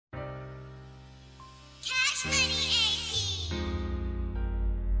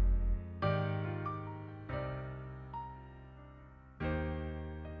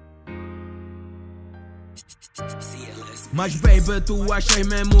Mas baby, tu achas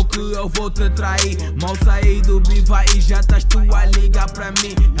mesmo que eu vou te trair? Mal saí do biva e já estás tu a ligar pra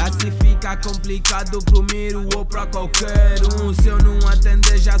mim. Assim fica complicado pro Miro ou pra qualquer um. Se eu não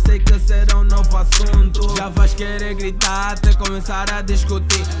atender já sei que será um novo assunto. Já vais querer gritar até começar a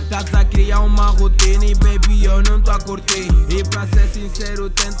discutir. Estás a criar uma rotina e baby eu não tô a curtir. E pra ser sincero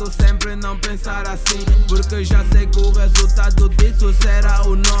tento sempre não pensar assim, porque já sei que o resultado disso será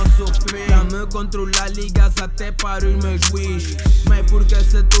o nosso fim. Pra me controlar ligas até para os meus wishes. Mas porque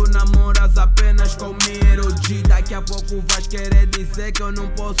se tu namoras apenas com Miro G, daqui a pouco vais querer dizer que eu não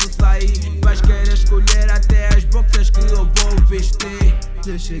posso sair. Vais querer escolher até as boxers que eu vou vestir.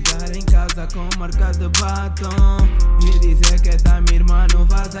 De chegar em casa com marca de batom e dizer que é da minha irmã, não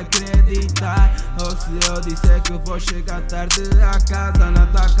vais acreditar. Ou se eu disser que vou chegar tarde a casa, na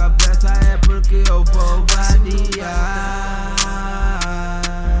tua cabeça é porque eu vou variar.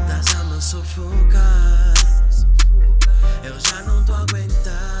 Estás a me sufocar, eu já não tô a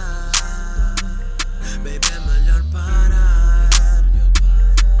aguentar. Baby, é melhor parar.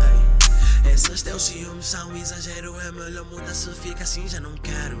 Ei, esses teus ciúmes são exagero. É melhor mudar, se fica assim já não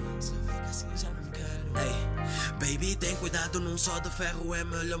quero. Ei, baby, tem cuidado, não sou de ferro. É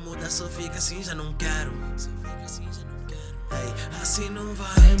melhor mudar, se fica assim já não quero. Ei, assim não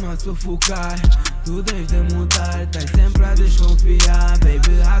vai. Tem-me a sufocar, tu tens de mudar. Estás sempre a desconfiar,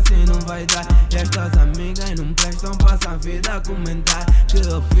 baby, assim não vai dar. Estas amigas não prestam, passam a vida a comentar que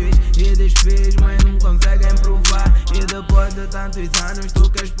eu fiz e desfiz, mas não conseguem provar. E depois de tantos anos tu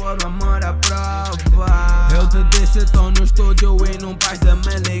queres pôr o amor à prova. Eu te disse tô no estúdio e não vais de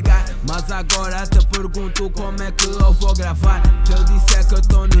me ligar, mas agora te pergunto como é que eu vou gravar. Se eu disser que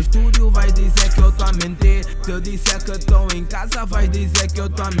tô no estúdio vais dizer que eu tô a mentir. Se eu disser que tô em casa vais dizer que eu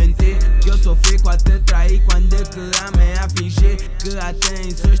tô a mentir. Que eu só fico a te trair quando é que amei a fingir. Que até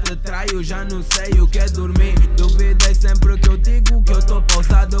em sonhos te traio, já não sei o que é dormir. Duvidei sempre que eu digo que eu tô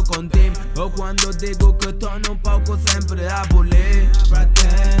pausado contigo, ou quando digo que tô no palco sempre a bolir. Pra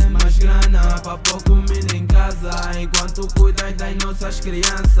ter mais grana, pra pôr comida em casa, enquanto cuidas das nossas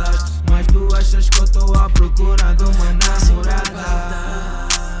crianças. Mas tu achas que eu tô à procura de uma namorada?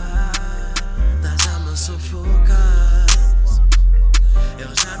 Estás a me sufocar,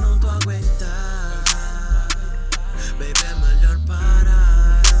 eu já não tô a aguentar. Baby, é melhor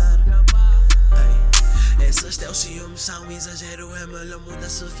parar. Ei, esses teus ciúmes são exagero. É melhor mudar,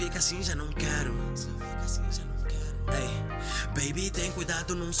 se fica assim já não quero. Ei, baby, tem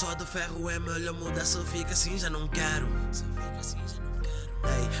cuidado, não sou de ferro. É melhor mudar, se fica assim já não quero.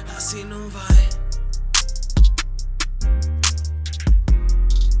 Ei, assim não vai.